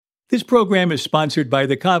This program is sponsored by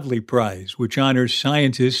the Kavli Prize, which honors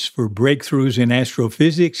scientists for breakthroughs in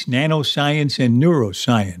astrophysics, nanoscience, and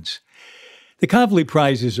neuroscience. The Kavli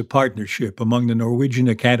Prize is a partnership among the Norwegian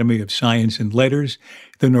Academy of Science and Letters,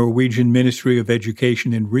 the Norwegian Ministry of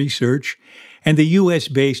Education and Research, and the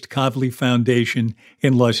U.S.-based Kavli Foundation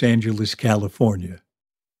in Los Angeles, California.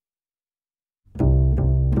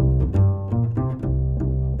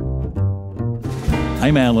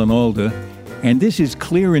 I'm Alan Alda, and this is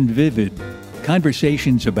Clear and Vivid,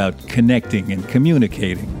 conversations about connecting and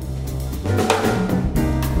communicating.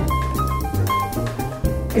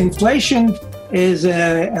 Inflation is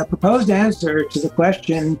a proposed answer to the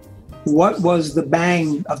question, what was the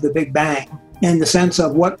bang of the Big Bang, in the sense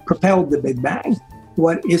of what propelled the Big Bang?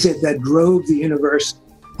 What is it that drove the universe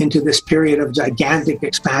into this period of gigantic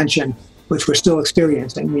expansion, which we're still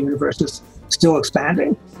experiencing? The universe is still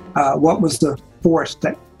expanding. What was the force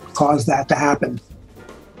that caused that to happen?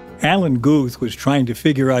 Alan Guth was trying to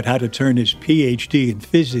figure out how to turn his PhD in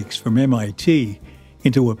physics from MIT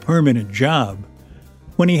into a permanent job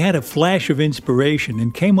when he had a flash of inspiration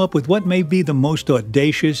and came up with what may be the most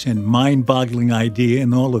audacious and mind-boggling idea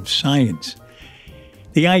in all of science.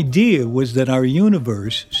 The idea was that our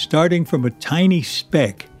universe, starting from a tiny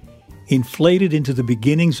speck, inflated into the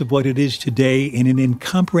beginnings of what it is today in an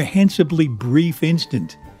incomprehensibly brief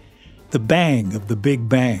instant. The bang of the Big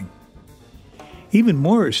Bang. Even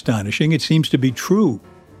more astonishing, it seems to be true.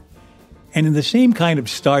 And in the same kind of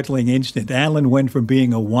startling instant, Alan went from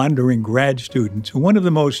being a wandering grad student to one of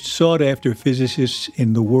the most sought-after physicists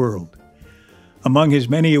in the world. Among his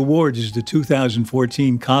many awards is the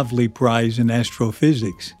 2014 Kavli Prize in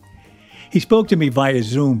Astrophysics. He spoke to me via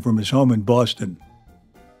Zoom from his home in Boston.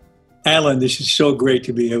 Alan, this is so great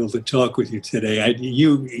to be able to talk with you today.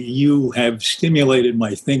 You have stimulated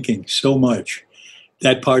my thinking so much,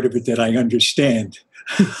 that part of it that I understand.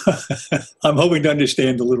 I'm hoping to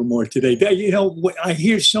understand a little more today. You know, I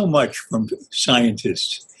hear so much from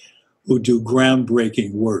scientists who do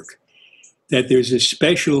groundbreaking work that there's a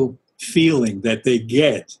special feeling that they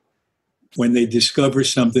get when they discover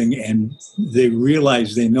something and they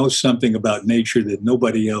realize they know something about nature that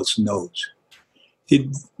nobody else knows.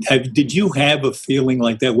 Did you have a feeling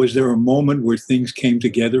like that? Was there a moment where things came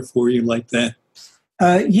together for you like that?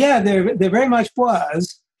 Yeah, there very much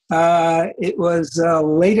was. It was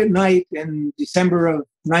late at night in December of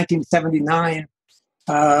 1979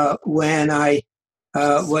 when I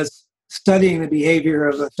was studying the behavior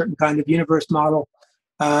of a certain kind of universe model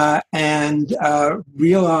and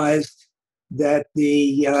realized that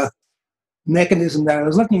the mechanism that I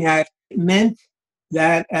was looking at meant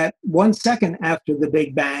that at 1 second after the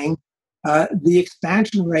Big Bang, the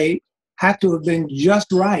expansion rate had to have been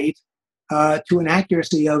just right to an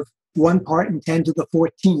accuracy of 1 part in 10 to the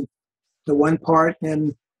 14th, the 1 part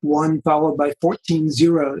in 1 followed by 14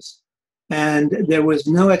 zeros. And there was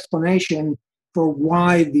no explanation for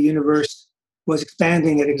why the universe was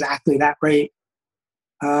expanding at exactly that rate.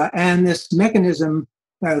 And this mechanism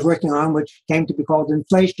that I was working on, which came to be called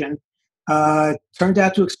inflation, turned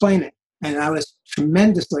out to explain it. And I was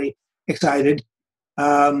tremendously excited.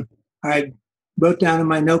 I wrote down in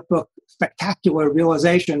my notebook, spectacular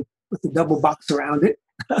realization with the double box around it.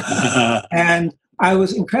 And I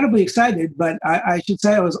was incredibly excited, but I should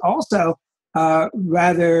say I was also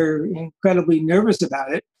rather incredibly nervous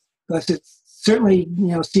about it because it certainly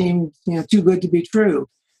seemed too good to be true.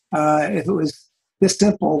 If it was this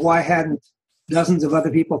simple, why hadn't dozens of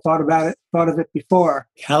other people thought of it before?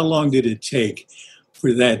 How long did it take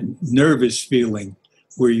for that nervous feeling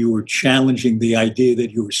where you were challenging the idea that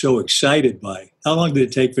you were so excited by? How long did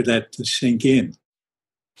it take for that to sink in?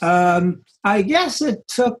 I guess it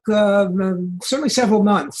took certainly several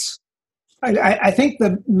months. I think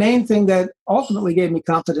the main thing that ultimately gave me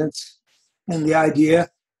confidence in the idea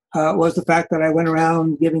was the fact that I went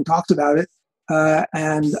around giving talks about it,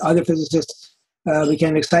 and other physicists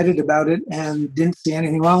became excited about it and didn't see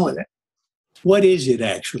anything wrong with it. What is it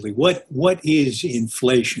actually? What is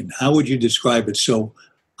inflation? How would you describe it so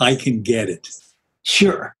I can get it?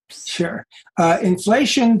 Sure.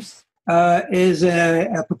 Inflation is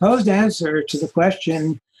a proposed answer to the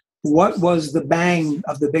question, what was the bang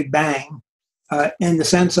of the Big Bang, in the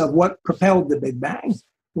sense of what propelled the Big Bang?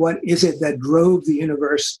 What is it that drove the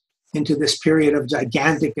universe into this period of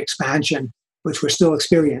gigantic expansion, which we're still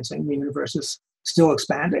experiencing? The universe is still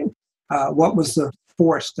expanding. What was the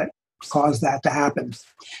force that caused that to happen?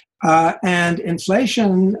 And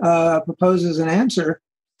inflation proposes an answer,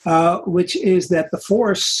 which is that the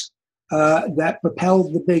force that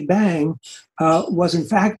propelled the Big Bang was in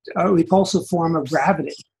fact a repulsive form of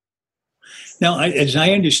gravity. Now, as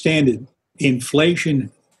I understand it,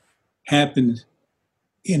 inflation happened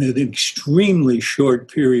in an extremely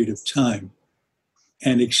short period of time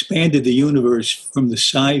and expanded the universe from the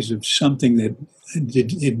size of something that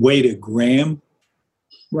it weighed a gram.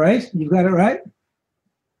 Right? You got it right?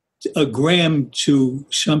 A gram to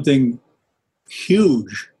something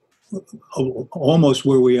huge, almost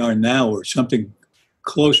where we are now, or something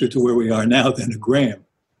closer to where we are now than a gram.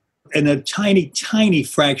 And a tiny, tiny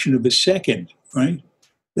fraction of a second, right?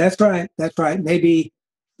 That's right. That's right. Maybe,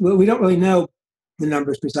 well, we don't really know the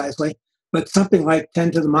numbers precisely, but something like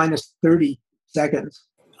 10 to the minus 30 seconds.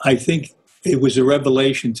 I think it was a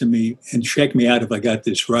revelation to me, and check me out if I got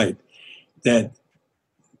this right, that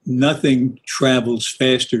nothing travels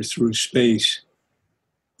faster through space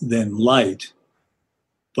than light,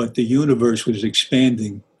 but the universe was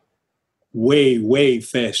expanding way, way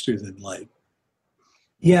faster than light.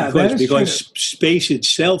 Yeah, that is because true. space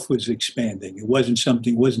itself was expanding. It wasn't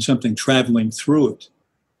something traveling through it.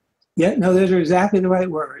 Yeah, no, those are exactly the right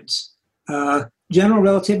words. General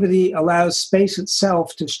relativity allows space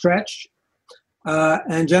itself to stretch,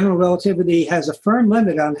 and general relativity has a firm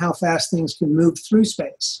limit on how fast things can move through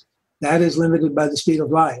space. That is limited by the speed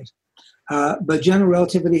of light. But general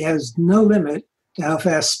relativity has no limit to how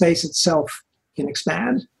fast space itself can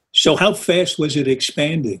expand. So how fast was it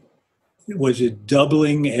expanding? Was it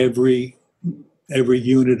doubling every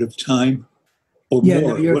unit of time or Yeah, no,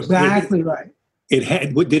 more? you're exactly right. It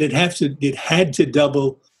had. Did it have to? It had to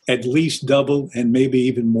double, at least double, and maybe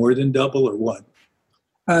even more than double, or what?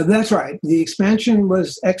 That's right. The expansion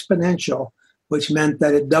was exponential, which meant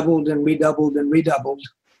that it doubled and redoubled and redoubled.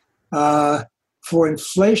 For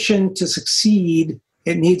inflation to succeed,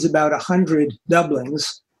 it needs about 100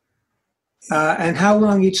 doublings. And how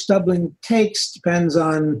long each doubling takes depends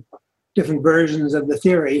on different versions of the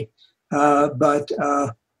theory, but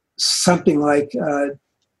something like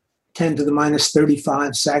 10 to the minus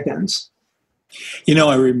 35 seconds. You know,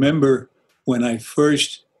 I remember when I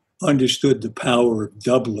first understood the power of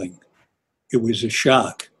doubling, it was a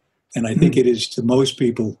shock. And I think it is to most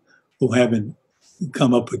people who haven't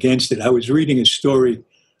come up against it. I was reading a story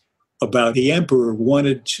about the emperor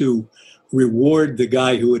wanted to reward the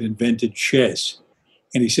guy who had invented chess.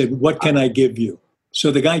 And he said, "What can I give you?" So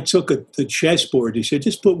the guy took the chessboard. He said,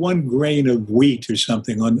 "Just put 1 grain of wheat or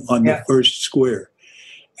something on the first square.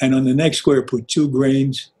 And on the next square, put 2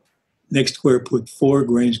 grains. Next square, put 4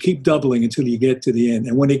 grains. Keep doubling until you get to the end."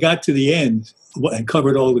 And when he got to the end and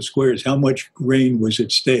covered all the squares, how much grain was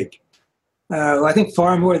at stake? I think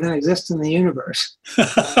far more than exists in the universe.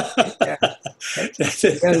 It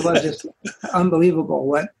really was just unbelievable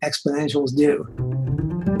what exponentials do.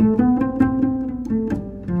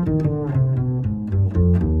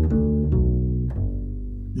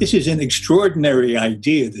 This is an extraordinary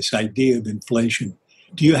idea, this idea of inflation.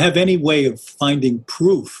 Do you have any way of finding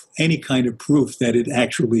proof, any kind of proof that it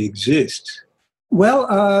actually exists? Well,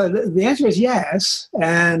 the answer is yes.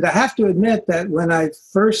 And I have to admit that when I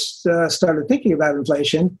first started thinking about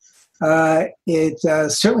inflation, it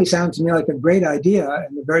certainly sounded to me like a great idea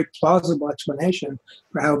and a very plausible explanation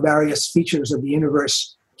for how various features of the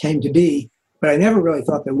universe came to be. But I never really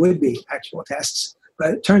thought there would be actual tests.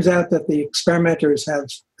 But it turns out that the experimenters have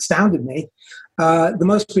astounded me. The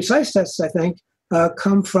most precise tests, I think,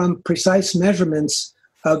 come from precise measurements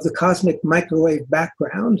of the cosmic microwave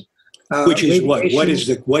background. Which is what? What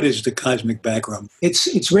is the cosmic background?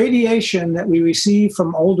 It's radiation that we receive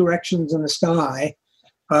from all directions in the sky,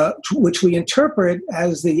 which we interpret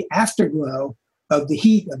as the afterglow of the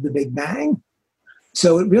heat of the Big Bang.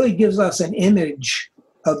 So it really gives us an image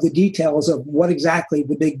of the details of what exactly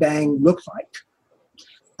the Big Bang looked like.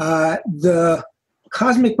 The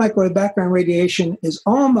cosmic microwave background radiation is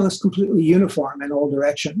almost completely uniform in all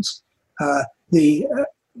directions. The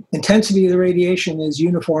intensity of the radiation is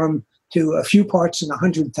uniform to a few parts in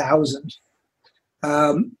 100,000.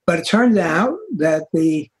 But it turns out that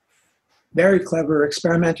the very clever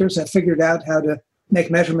experimenters have figured out how to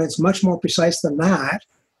make measurements much more precise than that.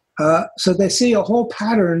 So they see a whole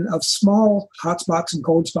pattern of small hot spots and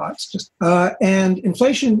cold spots. And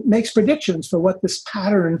inflation makes predictions for what this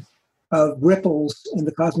pattern of ripples in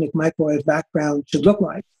the cosmic microwave background should look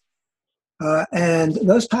like. And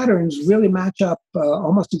those patterns really match up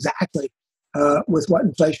almost exactly with what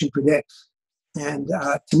inflation predicts. And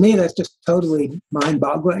to me, that's just totally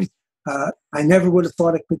mind-boggling. I never would have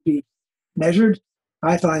thought it could be measured.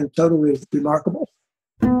 I find it totally remarkable.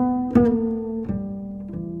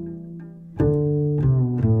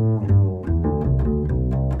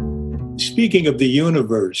 Speaking of the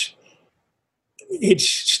universe, it's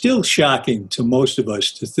still shocking to most of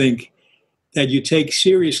us to think that you take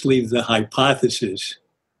seriously the hypothesis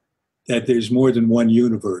that there's more than one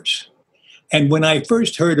universe. And when I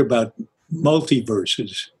first heard about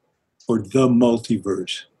multiverses or the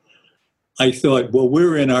multiverse, I thought, well,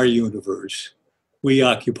 we're in our universe. We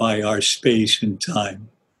occupy our space and time.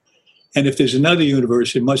 And if there's another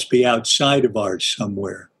universe, it must be outside of ours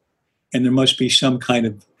somewhere. And there must be some kind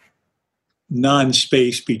of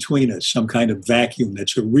non-space between us, some kind of vacuum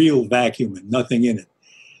that's a real vacuum and nothing in it.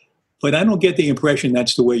 But I don't get the impression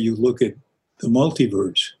that's the way you look at the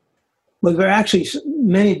multiverse. Well, there are actually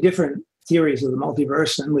many different theories of the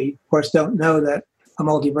multiverse, and we, of course, don't know that a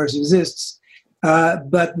multiverse exists.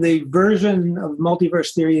 But the version of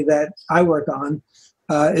multiverse theory that I work on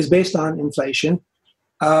is based on inflation.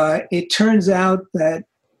 It turns out that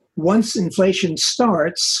once inflation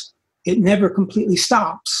starts, it never completely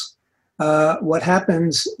stops. What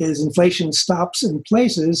happens is inflation stops in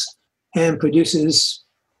places and produces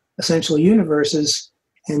essential universes.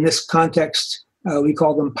 In this context, we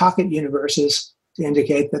call them pocket universes to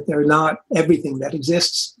indicate that they're not everything that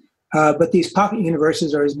exists. But these pocket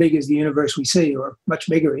universes are as big as the universe we see, or much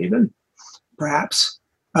bigger even, perhaps.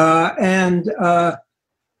 And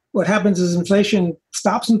what happens is inflation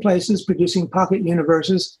stops in places, producing pocket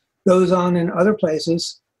universes, goes on in other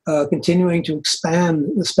places, continuing to expand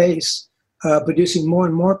the space, producing more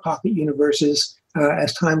and more pocket universes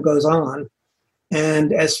as time goes on.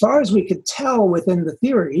 And as far as we could tell within the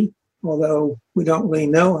theory, although we don't really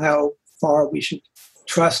know how far we should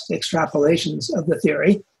trust extrapolations of the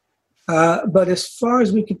theory, but as far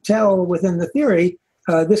as we could tell within the theory,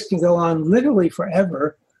 this can go on literally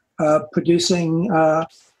forever, producing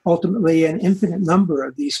ultimately an infinite number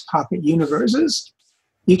of these pocket universes,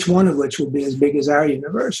 each one of which would be as big as our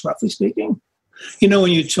universe, roughly speaking. You know,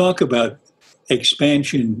 when you talk about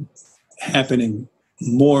expansion happening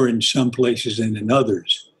more in some places than in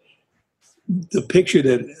others, the picture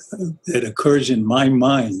that occurs in my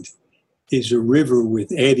mind is a river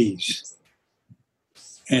with eddies.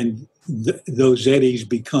 And those eddies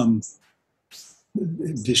become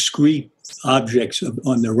discrete objects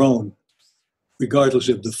on their own, regardless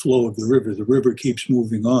of the flow of the river. The river keeps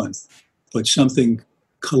moving on, but something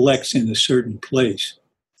collects in a certain place.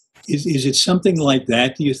 Is it something like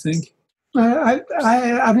that, do you think?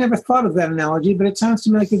 I've never thought of that analogy, but it sounds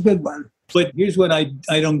to me like a good one. But here's what I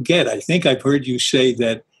don't get. I think I've heard you say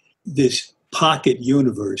that this pocket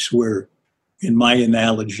universe where, in my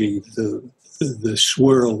analogy, the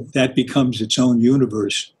swirl, that becomes its own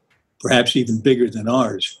universe, perhaps even bigger than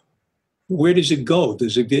ours. Where does it go?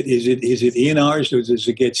 Is it in ours, or does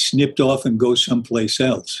it get snipped off and go someplace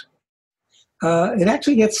else? It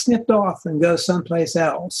actually gets snipped off and goes someplace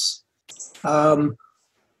else. One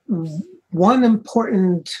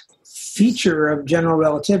important feature of general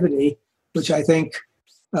relativity, which I think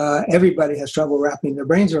everybody has trouble wrapping their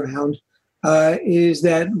brains around, is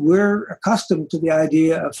that we're accustomed to the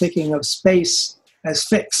idea of thinking of space as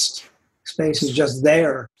fixed. Space is just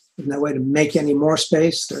there. There's no way to make any more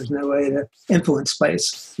space. There's no way to influence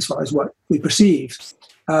space as far as what we perceive.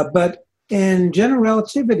 But in general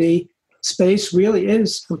relativity, space really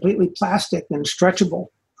is completely plastic and stretchable.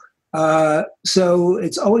 So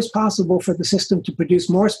it's always possible for the system to produce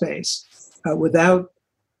more space without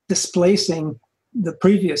displacing the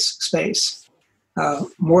previous space.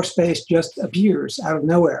 More space just appears out of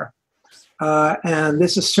nowhere. And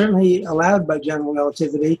this is certainly allowed by general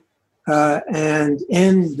relativity. And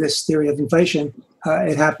in this theory of inflation,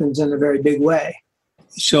 it happens in a very big way.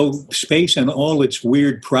 So space and all its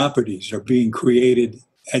weird properties are being created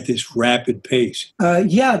at this rapid pace.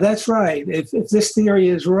 Yeah, that's right. If this theory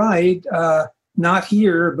is right, not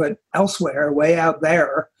here, but elsewhere, way out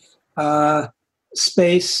there,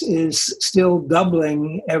 space is still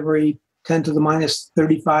doubling every 10 to the minus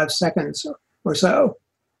 35 seconds or so.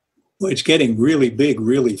 Well, it's getting really big,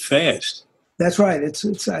 really fast. That's right.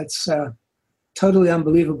 It's totally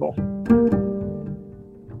unbelievable.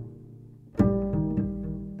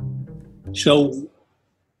 So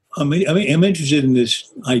I'm interested in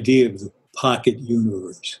this idea of the pocket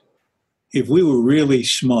universe. If we were really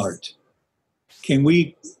smart, can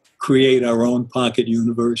we create our own pocket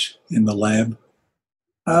universe in the lab?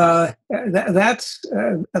 That's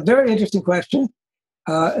a very interesting question.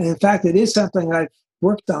 In fact, it is something I've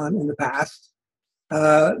worked on in the past.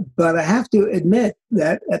 But I have to admit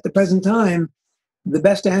that at the present time, the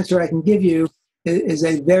best answer I can give you is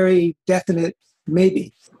a very definite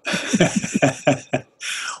maybe.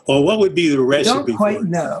 Well, what would be the recipe? I don't quite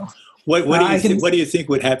know. What do you think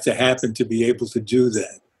would have to happen to be able to do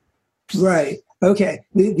that? Right. Okay.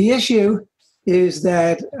 The issue is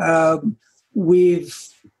that we've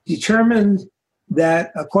determined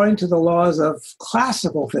that according to the laws of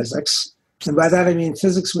classical physics, and by that I mean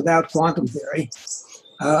physics without quantum theory,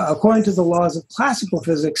 according to the laws of classical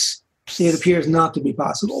physics, it appears not to be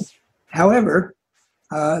possible. However,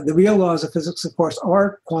 the real laws of physics, of course,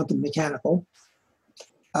 are quantum mechanical.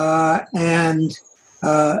 And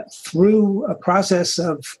through a process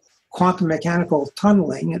of quantum mechanical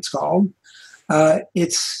tunneling, it's called,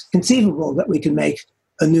 it's conceivable that we can make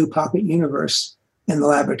a new pocket universe in the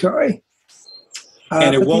laboratory.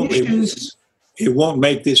 And it won't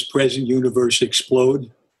make this present universe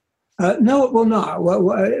explode? No, it will not.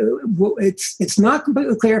 It's not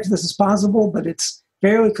completely clear if this is possible, but it's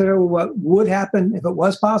fairly clear what would happen if it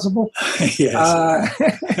was possible. Yes.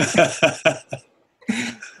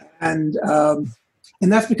 And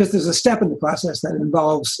that's because there's a step in the process that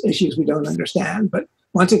involves issues we don't understand. But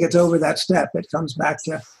once it gets over that step, it comes back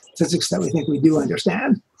to physics that we think we do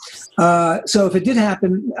understand. So if it did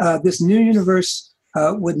happen, this new universe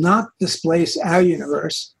would not displace our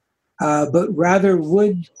universe, but rather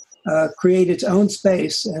would create its own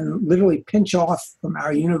space and literally pinch off from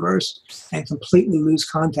our universe and completely lose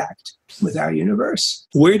contact with our universe.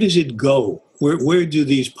 Where does it go? Where do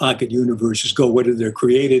these pocket universes go? Whether they're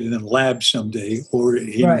created in a lab someday or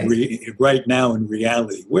right now in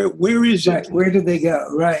reality? Where is it? Right. Where do they go?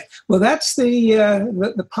 Right. Well, that's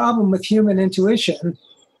the problem with human intuition,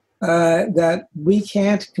 that we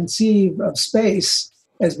can't conceive of space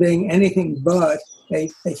as being anything but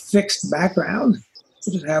a fixed background,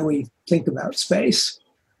 which is how we think about space.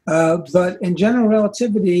 But in general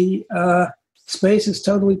relativity, space is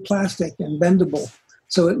totally plastic and bendable.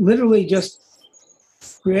 So it literally just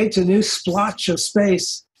creates a new splotch of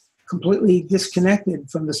space completely disconnected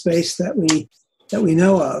from the space that we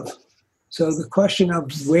know of. So the question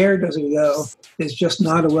of where does it go is just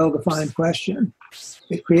not a well-defined question.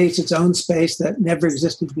 It creates its own space that never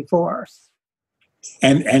existed before.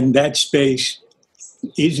 And that space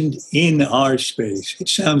isn't in our space. It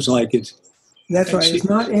sounds like it's... That's right. It's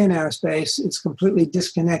not in our space. It's completely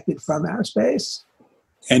disconnected from our space.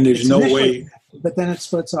 And there's no way... But then it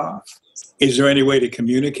splits off. Is there any way to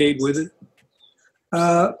communicate with it?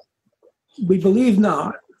 We believe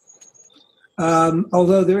not.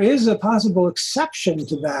 Although there is a possible exception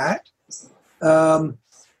to that,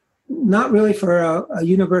 not really for a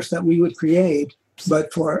universe that we would create,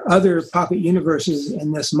 but for other pocket universes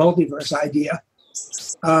in this multiverse idea.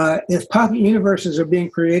 If pocket universes are being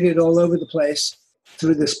created all over the place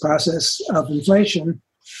through this process of inflation,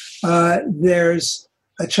 there's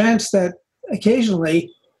a chance that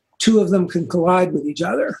occasionally two of them can collide with each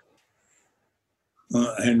other.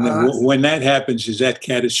 When that happens, is that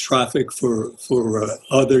catastrophic for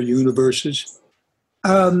other universes?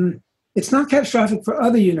 It's not catastrophic for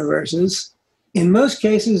other universes. In most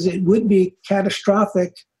cases, it would be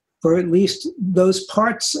catastrophic for at least those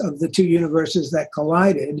parts of the two universes that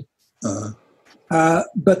collided.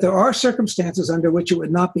 But there are circumstances under which it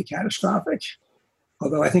would not be catastrophic,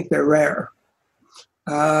 although I think they're rare.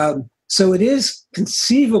 So it is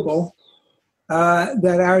conceivable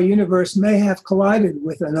that our universe may have collided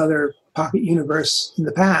with another pocket universe in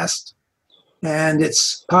the past, and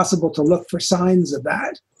it's possible to look for signs of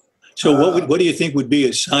that. So what do you think would be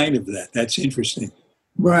a sign of that? That's interesting.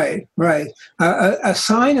 Right. A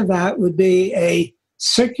sign of that would be a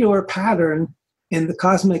circular pattern in the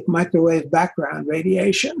cosmic microwave background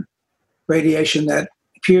radiation that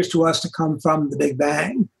appears to us to come from the Big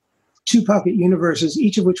Bang. Two pocket universes,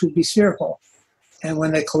 each of which would be spherical. And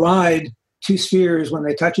when they collide, two spheres, when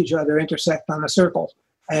they touch each other, intersect on a circle.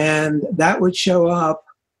 And that would show up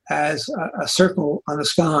as a circle on the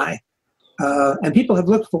sky. And people have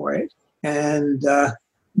looked for it, and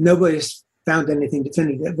nobody's found anything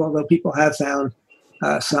definitive, although people have found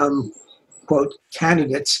some, quote,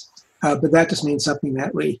 candidates. But that just means something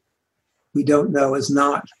that we don't know is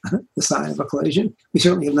not the sign of a collision. We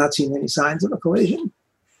certainly have not seen any signs of a collision.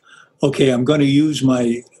 Okay, I'm going to use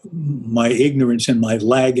my ignorance and my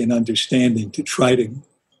lag in understanding to try to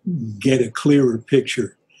get a clearer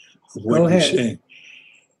picture of what you're saying.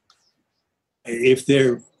 If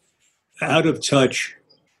they're out of touch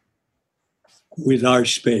with our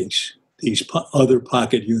space, these other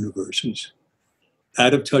pocket universes,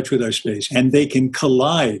 out of touch with our space, and they can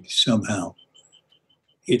collide somehow,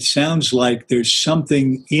 it sounds like there's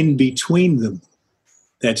something in between them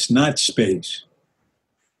that's not space.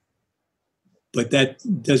 But that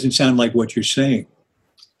doesn't sound like what you're saying.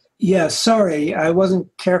 Yeah, sorry, I wasn't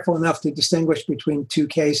careful enough to distinguish between two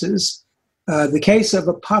cases. The case of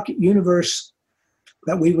a pocket universe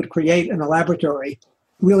that we would create in a laboratory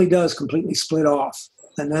really does completely split off.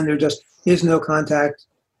 And then there just is no contact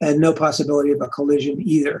and no possibility of a collision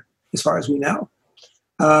either, as far as we know.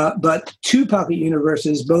 But two pocket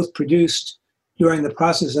universes, both produced during the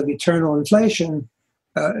process of eternal inflation,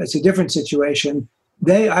 it's a different situation.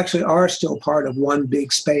 They actually are still part of one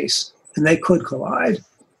big space, and they could collide.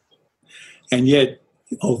 And yet,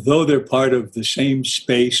 although they're part of the same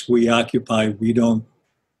space we occupy, we don't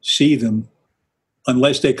see them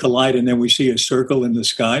unless they collide, and then we see a circle in the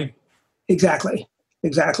sky. Exactly.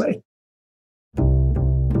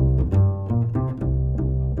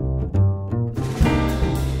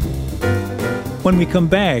 When we come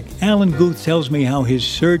back, Alan Guth tells me how his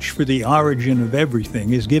search for the origin of everything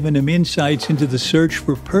has given him insights into the search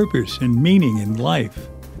for purpose and meaning in life.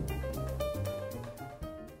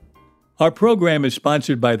 Our program is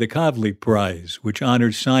sponsored by the Kavli Prize, which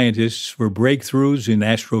honors scientists for breakthroughs in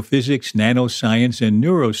astrophysics, nanoscience, and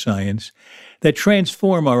neuroscience that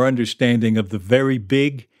transform our understanding of the very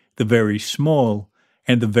big, the very small,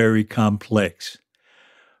 and the very complex.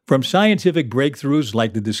 From scientific breakthroughs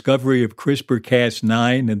like the discovery of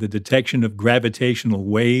CRISPR-Cas9 and the detection of gravitational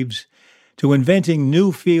waves, to inventing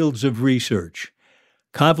new fields of research,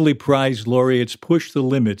 Kavli Prize laureates push the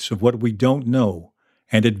limits of what we don't know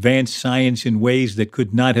and advance science in ways that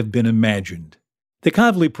could not have been imagined. The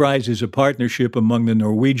Kavli Prize is a partnership among the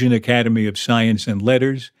Norwegian Academy of Science and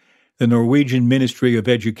Letters, the Norwegian Ministry of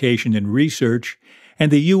Education and Research,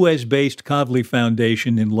 and the U.S.-based Kavli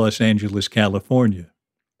Foundation in Los Angeles, California.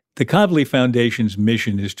 The Kavli Foundation's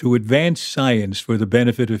mission is to advance science for the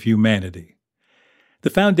benefit of humanity. The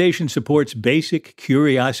foundation supports basic,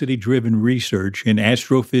 curiosity-driven research in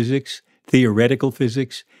astrophysics, theoretical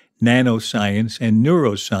physics, nanoscience, and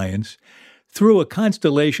neuroscience through a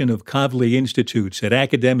constellation of Kavli institutes at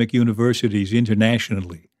academic universities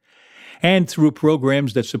internationally, and through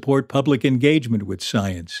programs that support public engagement with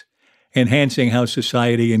science, enhancing how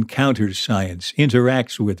society encounters science,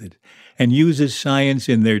 interacts with it, and uses science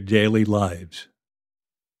in their daily lives.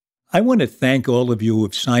 I want to thank all of you who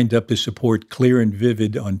have signed up to support Clear and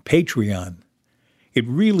Vivid on Patreon. It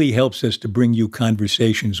really helps us to bring you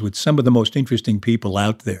conversations with some of the most interesting people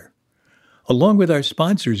out there. Along with our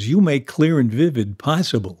sponsors, you make Clear and Vivid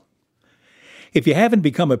possible. If you haven't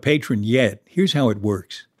become a patron yet, here's how it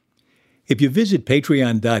works. If you visit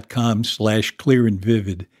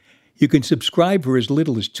patreon.com/clearandvivid, you can subscribe for as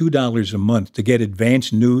little as $2 a month to get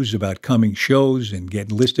advance news about coming shows and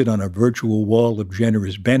get listed on our virtual wall of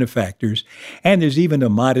generous benefactors, and there's even a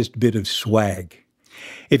modest bit of swag.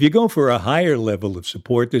 If you go for a higher level of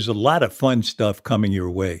support, there's a lot of fun stuff coming your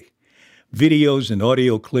way. Videos and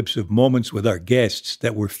audio clips of moments with our guests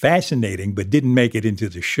that were fascinating but didn't make it into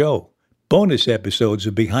the show. Bonus episodes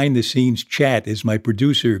of behind-the-scenes chat as my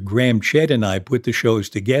producer Graham Chet and I put the shows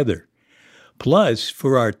together. Plus,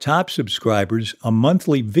 for our top subscribers, a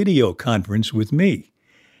monthly video conference with me.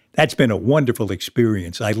 That's been a wonderful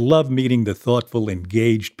experience. I love meeting the thoughtful,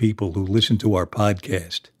 engaged people who listen to our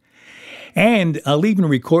podcast. And I'll even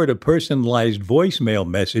record a personalized voicemail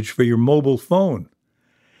message for your mobile phone.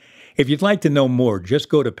 If you'd like to know more, just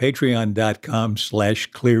go to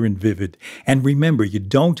patreon.com/clearandvivid. And remember, you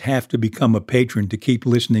don't have to become a patron to keep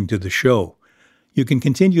listening to the show. You can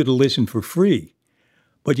continue to listen for free.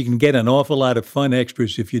 But you can get an awful lot of fun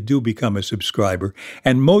extras if you do become a subscriber.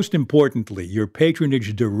 And most importantly, your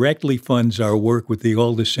patronage directly funds our work with the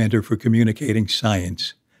Aldous Center for Communicating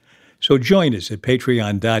Science. So join us at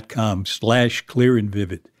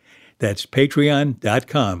patreon.com/clearandvivid. That's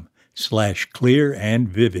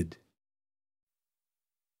patreon.com/clearandvivid.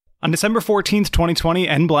 On December 14th, 2020,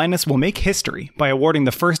 End Blindness will make history by awarding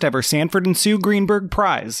the first ever Sanford and Sue Greenberg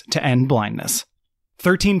Prize to end blindness.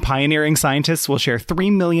 13 pioneering scientists will share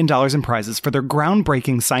 $3 million in prizes for their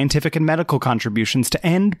groundbreaking scientific and medical contributions to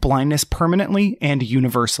end blindness permanently and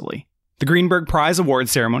universally. The Greenberg Prize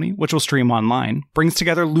Awards ceremony, which will stream online, brings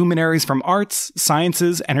together luminaries from arts,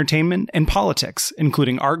 sciences, entertainment, and politics,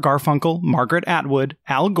 including Art Garfunkel, Margaret Atwood,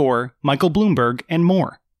 Al Gore, Michael Bloomberg, and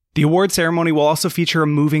more. The award ceremony will also feature a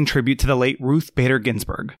moving tribute to the late Ruth Bader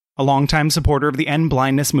Ginsburg, a longtime supporter of the end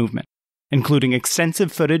blindness movement, including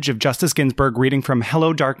extensive footage of Justice Ginsburg reading from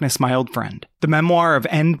Hello Darkness, My Old Friend, the memoir of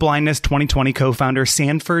End Blindness 2020 co-founder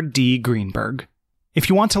Sanford D. Greenberg. If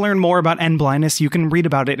you want to learn more about end blindness, you can read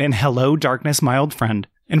about it in Hello Darkness, My Old Friend.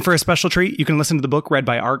 And for a special treat, you can listen to the book read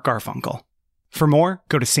by Art Garfunkel. For more,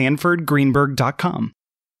 go to sanfordgreenberg.com.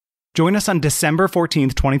 Join us on December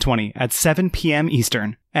 14th, 2020 at 7 p.m.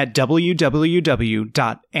 Eastern at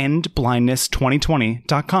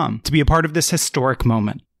www.endblindness2020.com to be a part of this historic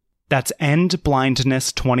moment. That's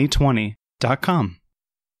endblindness2020.com.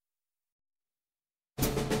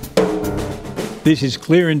 This is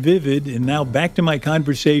Clear and Vivid, and now back to my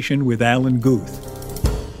conversation with Alan Guth.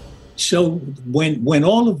 So when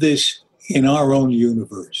all of this in our own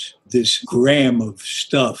universe, this gram of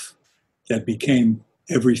stuff that became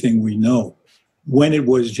everything we know, when it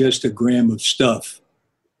was just a gram of stuff,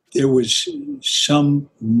 there was some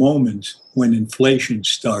moment when inflation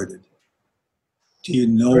started. Do you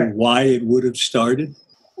know Correct. why it would have started?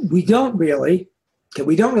 We don't really.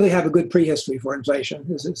 We don't really have a good prehistory for inflation,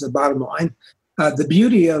 is the bottom line. The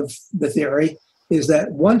beauty of the theory is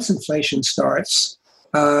that once inflation starts,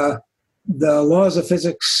 the laws of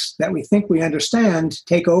physics that we think we understand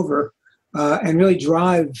take over and really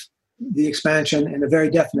drive the expansion in a very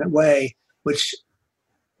definite way, which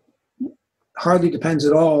hardly depends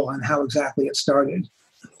at all on how exactly it started.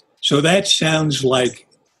 So that sounds like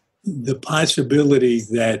the possibility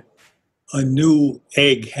that a new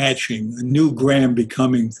egg hatching, a new gram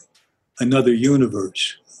becoming another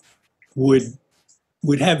universe would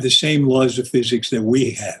have the same laws of physics that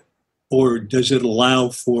we have? Or does it allow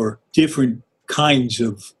for different kinds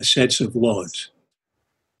of sets of laws?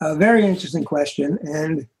 A very interesting question.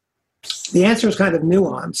 And the answer is kind of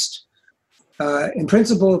nuanced. In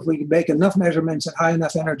principle, if we could make enough measurements at high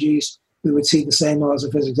enough energies, we would see the same laws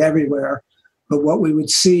of physics everywhere. But what we would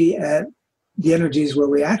see at the energies where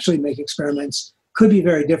we actually make experiments could be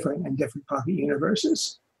very different in different pocket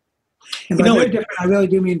universes. And by very different, I really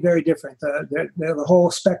do mean very different. The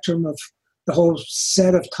whole spectrum of the whole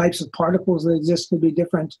set of types of particles that exist could be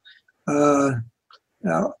different. The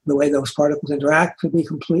way those particles interact could be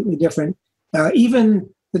completely different. Even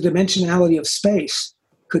the dimensionality of space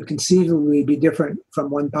could conceivably be different from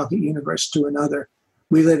one pocket universe to another.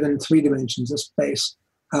 We live in 3 dimensions of space,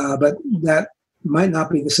 but that might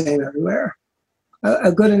not be the same everywhere.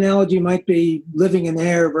 A good analogy might be living in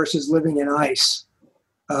air versus living in ice.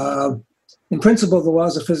 In principle, the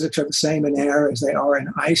laws of physics are the same in air as they are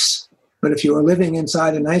in ice. But if you were living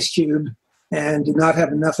inside an ice cube and did not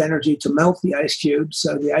have enough energy to melt the ice cube,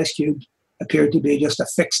 so the ice cube appeared to be just a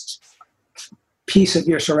fixed piece of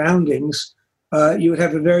your surroundings, you would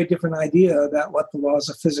have a very different idea about what the laws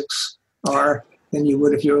of physics are than you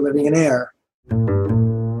would if you were living in air.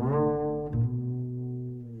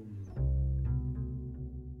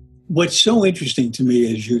 What's so interesting to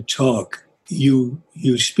me as you talk, you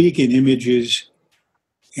speak in images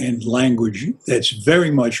and language that's very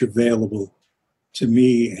much available to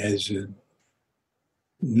me as a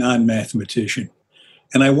non-mathematician.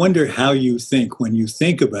 And I wonder how you think when you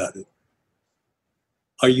think about it.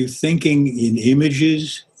 Are you thinking in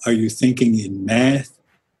images? Are you thinking in math?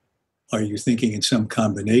 Are you thinking in some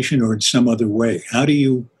combination or in some other way? How do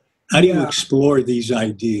you explore these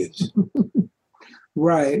ideas?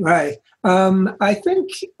 Right. I think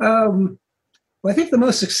the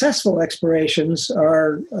most successful explorations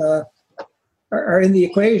are in the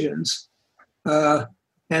equations,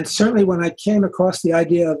 and certainly when I came across the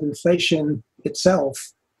idea of inflation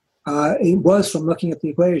itself, it was from looking at the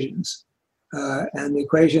equations, and the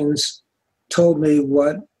equations told me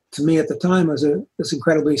what to me at the time was this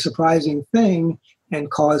incredibly surprising thing and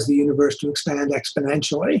caused the universe to expand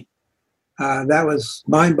exponentially. That was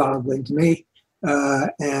mind-boggling to me.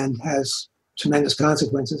 And has tremendous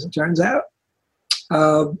consequences, it turns out.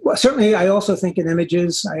 Certainly, I also think in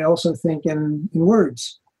images. I also think in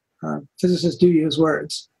words. Physicists do use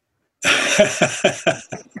words.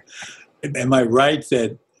 Am I right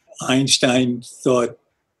that Einstein thought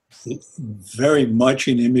very much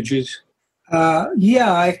in images?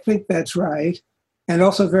 Yeah, I think that's right. And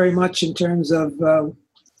also very much in terms of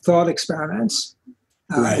thought experiments.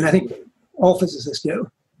 Right. And I think all physicists do.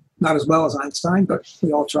 Not as well as Einstein, but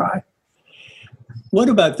we all try. What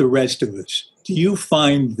about the rest of us? Do you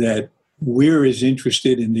find that we're as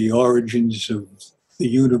interested in the origins of the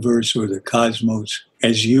universe or the cosmos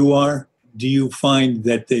as you are? Do you find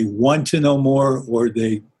that they want to know more or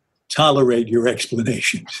they tolerate your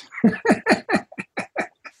explanations?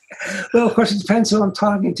 Well, of course, it depends who I'm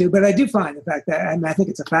talking to, but I do find the fact that, and I think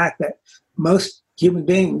it's a fact that most human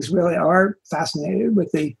beings really are fascinated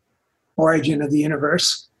with the origin of the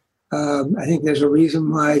universe. I think there's a reason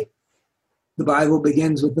why the Bible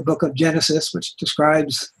begins with the book of Genesis, which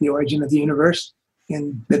describes the origin of the universe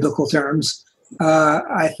in biblical terms.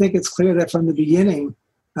 I think it's clear that from the beginning,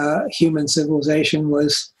 human civilization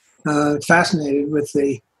was fascinated with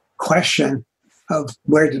the question of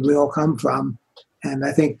where did we all come from. And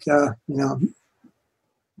I think,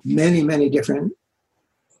 many, many different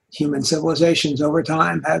human civilizations over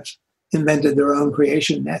time have invented their own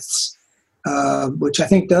creation myths. Which I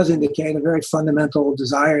think does indicate a very fundamental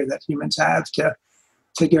desire that humans have to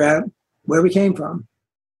figure out where we came from.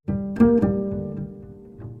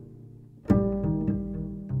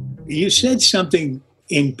 You said something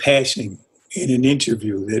in passing in an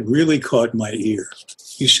interview that really caught my ear.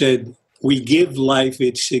 You said, we give life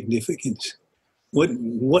its significance.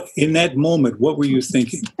 What in that moment, what were you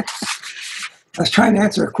thinking? I was trying to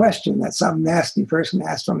answer a question that some nasty person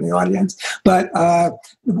asked from the audience. But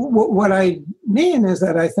what I mean is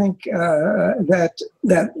that I think that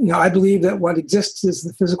I believe that what exists is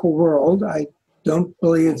the physical world. I don't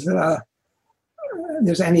believe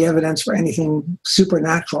there's any evidence for anything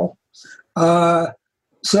supernatural.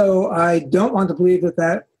 So I don't want to believe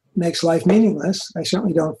that makes life meaningless. I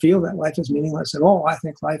certainly don't feel that life is meaningless at all. I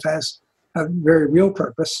think life has a very real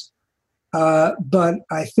purpose. But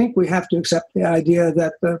I think we have to accept the idea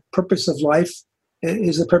that the purpose of life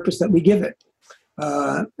is the purpose that we give it.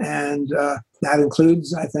 And that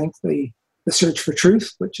includes, I think, the search for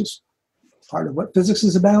truth, which is part of what physics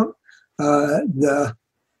is about, the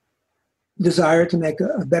desire to make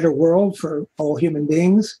a better world for all human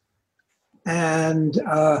beings. And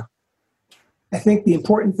I think the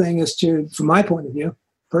important thing is from my point of view,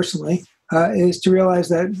 personally, is to realize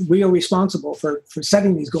that we are responsible for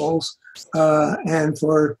setting these goals and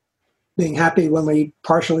for being happy when we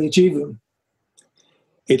partially achieve them.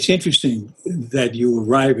 It's interesting that you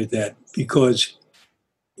arrive at that, because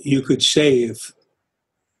you could say if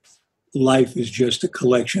life is just a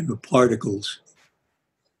collection of particles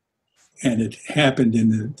and it happened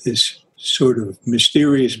in this sort of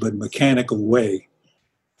mysterious but mechanical way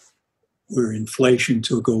where inflation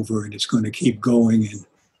took over and it's going to keep going, and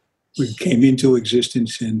we came into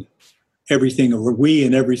existence and we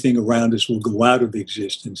and everything around us will go out of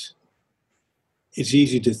existence, it's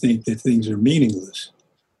easy to think that things are meaningless.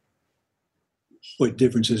 What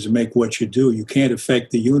difference does it make what you do? You can't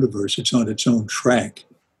affect the universe. It's on its own track.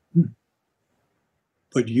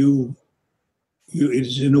 But you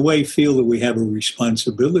in a way feel that we have a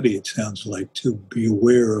responsibility, it sounds like, to be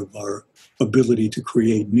aware of our ability to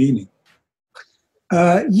create meaning.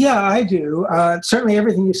 Yeah, I do. Certainly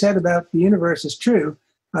everything you said about the universe is true.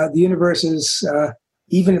 The universe is,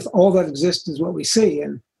 even if all that exists is what we see,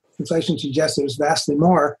 and inflation suggests there's vastly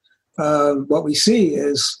more, what we see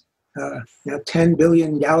is 10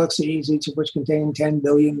 billion galaxies, each of which contain 10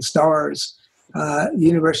 billion stars. The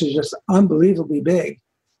universe is just unbelievably big.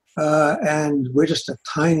 And we're just a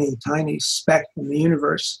tiny, tiny speck in the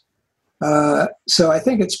universe. So I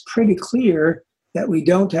think it's pretty clear that we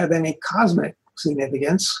don't have any cosmic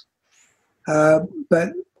significance.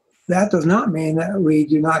 But that does not mean that we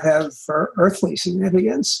do not have earthly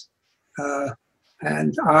significance.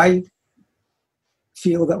 And I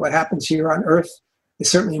feel that what happens here on Earth is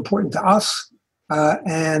certainly important to us,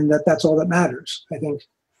 and that's all that matters. I think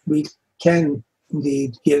we can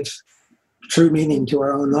indeed give true meaning to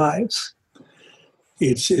our own lives.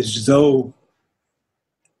 It's as though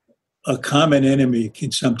a common enemy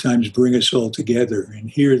can sometimes bring us all together, and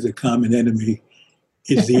here the common enemy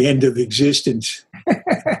is the end of existence.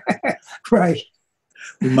 Right.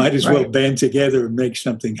 We might as well band together and make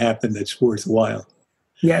something happen that's worthwhile.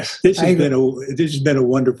 Yes. This has been a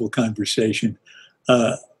wonderful conversation.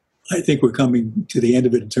 I think we're coming to the end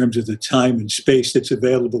of it in terms of the time and space that's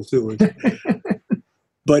available to us.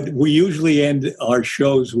 But we usually end our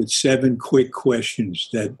shows with 7 quick questions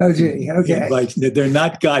that invite. They're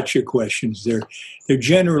not gotcha questions. They're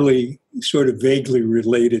generally sort of vaguely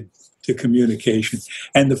related to communication.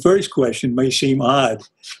 And the first question may seem odd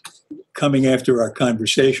coming after our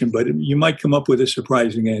conversation, but you might come up with a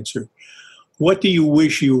surprising answer. What do you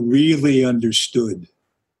wish you really understood?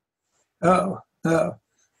 Well,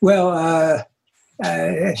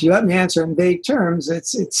 if you let me answer in vague terms,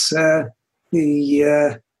 it's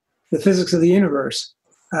the physics of the universe.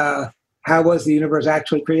 How was the universe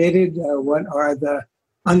actually created? What are the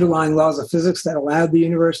underlying laws of physics that allowed the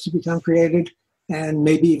universe to become created? And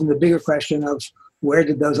maybe even the bigger question of where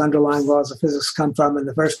did those underlying laws of physics come from in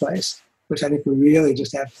the first place, which I think we really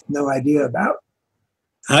just have no idea about.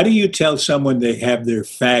 How do you tell someone they have their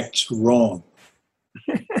facts wrong?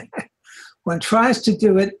 One tries to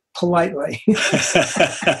do it politely.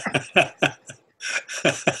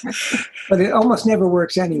 But it almost never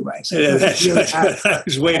works anyway. So I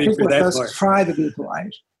was waiting for that part. Try to be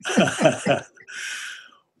polite.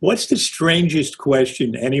 What's the strangest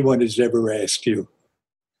question anyone has ever asked you?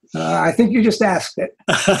 I think you just asked it.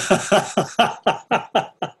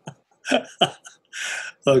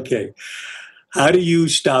 Okay. How do you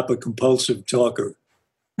stop a compulsive talker?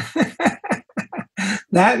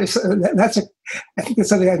 I think it's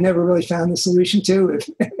something I've never really found the solution to.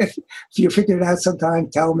 If you figure it out sometime,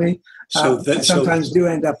 tell me. I sometimes do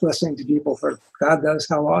end up listening to people for God knows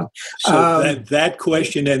how long. So that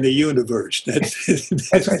question and the universe. That's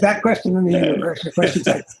right, that question and the universe. The questions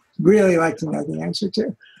I'd really like to know the answer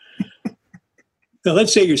to. Now,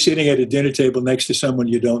 let's say you're sitting at a dinner table next to someone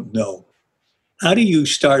you don't know. How do you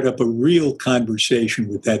start up a real conversation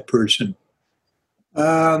with that person?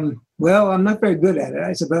 Well, I'm not very good at it,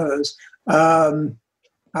 I suppose.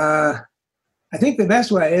 I think the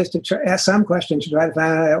best way is to ask some questions to try to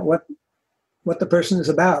find out what the person is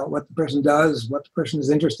about, what the person does, what the person is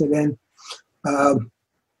interested in.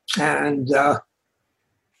 And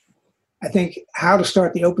I think how to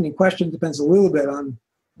start the opening question depends a little bit on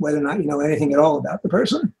whether or not you know anything at all about the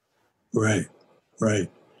person. Right, right.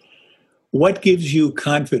 What gives you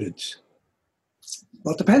confidence?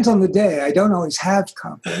 Well, it depends on the day. I don't always have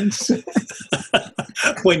confidence.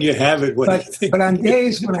 When you have it, what do you think? But on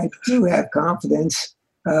days when I do have confidence,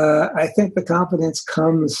 I think the confidence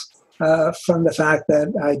comes from the fact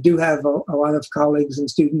that I do have a lot of colleagues and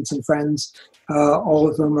students and friends, all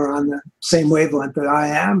of them are on the same wavelength that I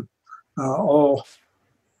am, all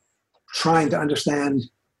trying to understand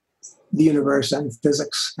the universe and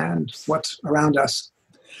physics and what's around us.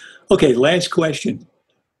 Okay, last question.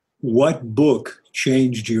 What book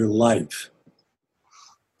changed your life?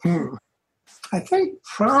 I think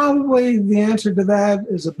probably the answer to that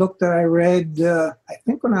is a book that I read, I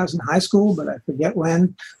think when I was in high school, but I forget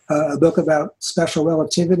when, a book about special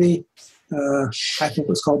relativity. I think it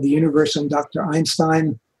was called The Universe and Dr.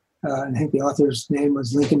 Einstein. And I think the author's name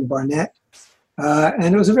was Lincoln Barnett.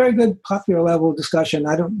 And it was a very good popular level discussion.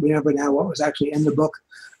 I don't remember now what was actually in the book,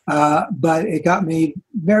 but it got me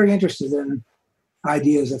very interested in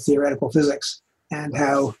ideas of theoretical physics and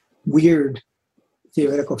how weird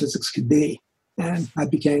theoretical physics could be. And I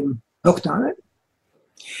became hooked on it.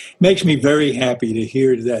 Makes me very happy to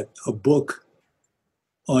hear that a book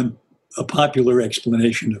on a popular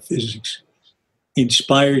explanation of physics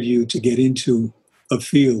inspired you to get into a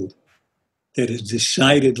field that is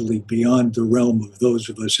decidedly beyond the realm of those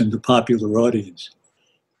of us in the popular audience,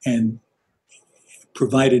 and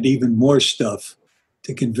provided even more stuff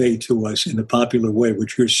to convey to us in a popular way,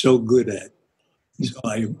 which you're so good at. So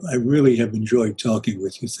I really have enjoyed talking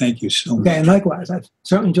with you. Thank you so much. Okay, and likewise. I've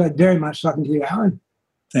certainly enjoyed very much talking to you, Alan.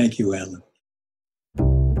 Thank you, Alan.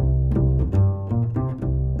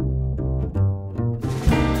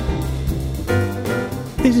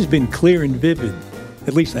 This has been Clear and Vivid.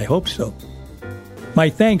 At least I hope so. My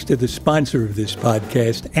thanks to the sponsor of this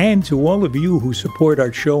podcast and to all of you who support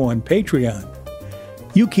our show on Patreon.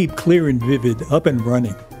 You keep Clear and Vivid up and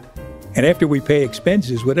running. And after we pay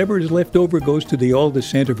expenses, whatever is left over goes to the Alda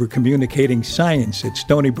Center for Communicating Science at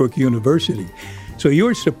Stony Brook University. So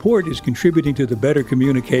your support is contributing to the better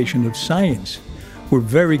communication of science. We're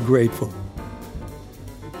very grateful.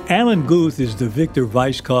 Alan Guth is the Victor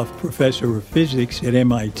Weisskopf Professor of Physics at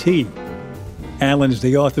MIT. Alan is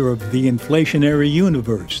the author of The Inflationary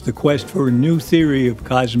Universe, The Quest for a New Theory of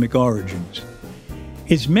Cosmic Origins.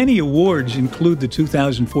 His many awards include the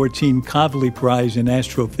 2014 Kavli Prize in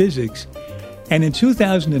Astrophysics, and in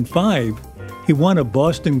 2005, he won a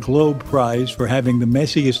Boston Globe Prize for having the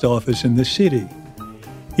messiest office in the city.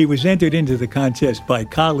 He was entered into the contest by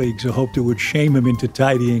colleagues who hoped it would shame him into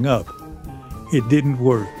tidying up. It didn't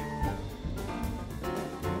work.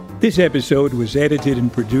 This episode was edited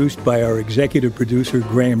and produced by our executive producer,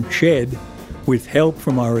 Graham Chedd, with help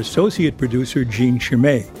from our associate producer, Jean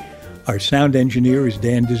Chimay. Our sound engineer is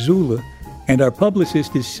Dan DeZula, and our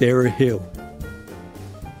publicist is Sarah Hill.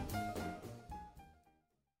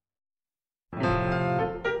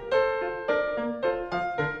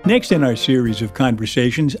 Next in our series of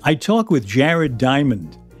conversations, I talk with Jared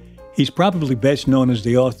Diamond. He's probably best known as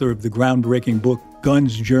the author of the groundbreaking book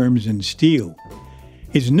Guns, Germs, and Steel.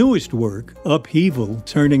 His newest work, Upheaval: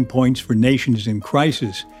 Turning Points for Nations in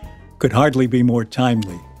Crisis, could hardly be more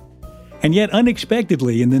timely. And yet,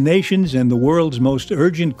 unexpectedly, in the nation's and the world's most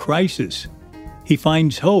urgent crisis, he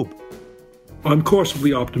finds hope. I'm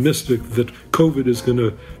cautiously optimistic that COVID is going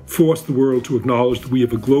to force the world to acknowledge that we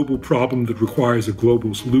have a global problem that requires a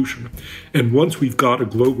global solution. And once we've got a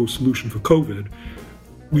global solution for COVID,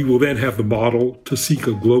 we will then have the model to seek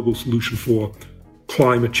a global solution for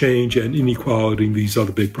climate change and inequality and these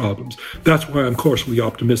other big problems. That's why I'm cautiously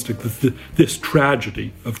optimistic that this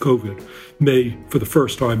tragedy of COVID may, for the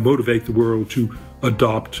first time, motivate the world to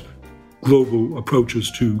adopt global approaches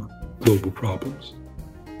to global problems.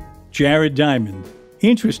 Jared Diamond,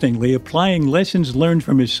 interestingly, applying lessons learned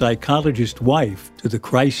from his psychologist wife to the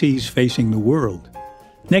crises facing the world.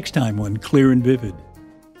 Next time on Clear and Vivid.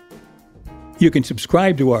 You can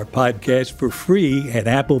subscribe to our podcast for free at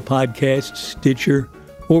Apple Podcasts, Stitcher,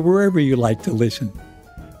 or wherever you like to listen.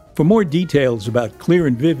 For more details about Clear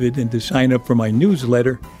and Vivid and to sign up for my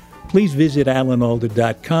newsletter, please visit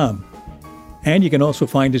alanalda.com. And you can also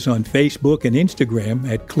find us on Facebook and Instagram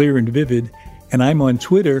at Clear and Vivid, and I'm on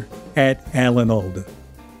Twitter at Alan Alda.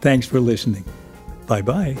 Thanks for listening.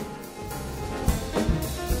 Bye-bye.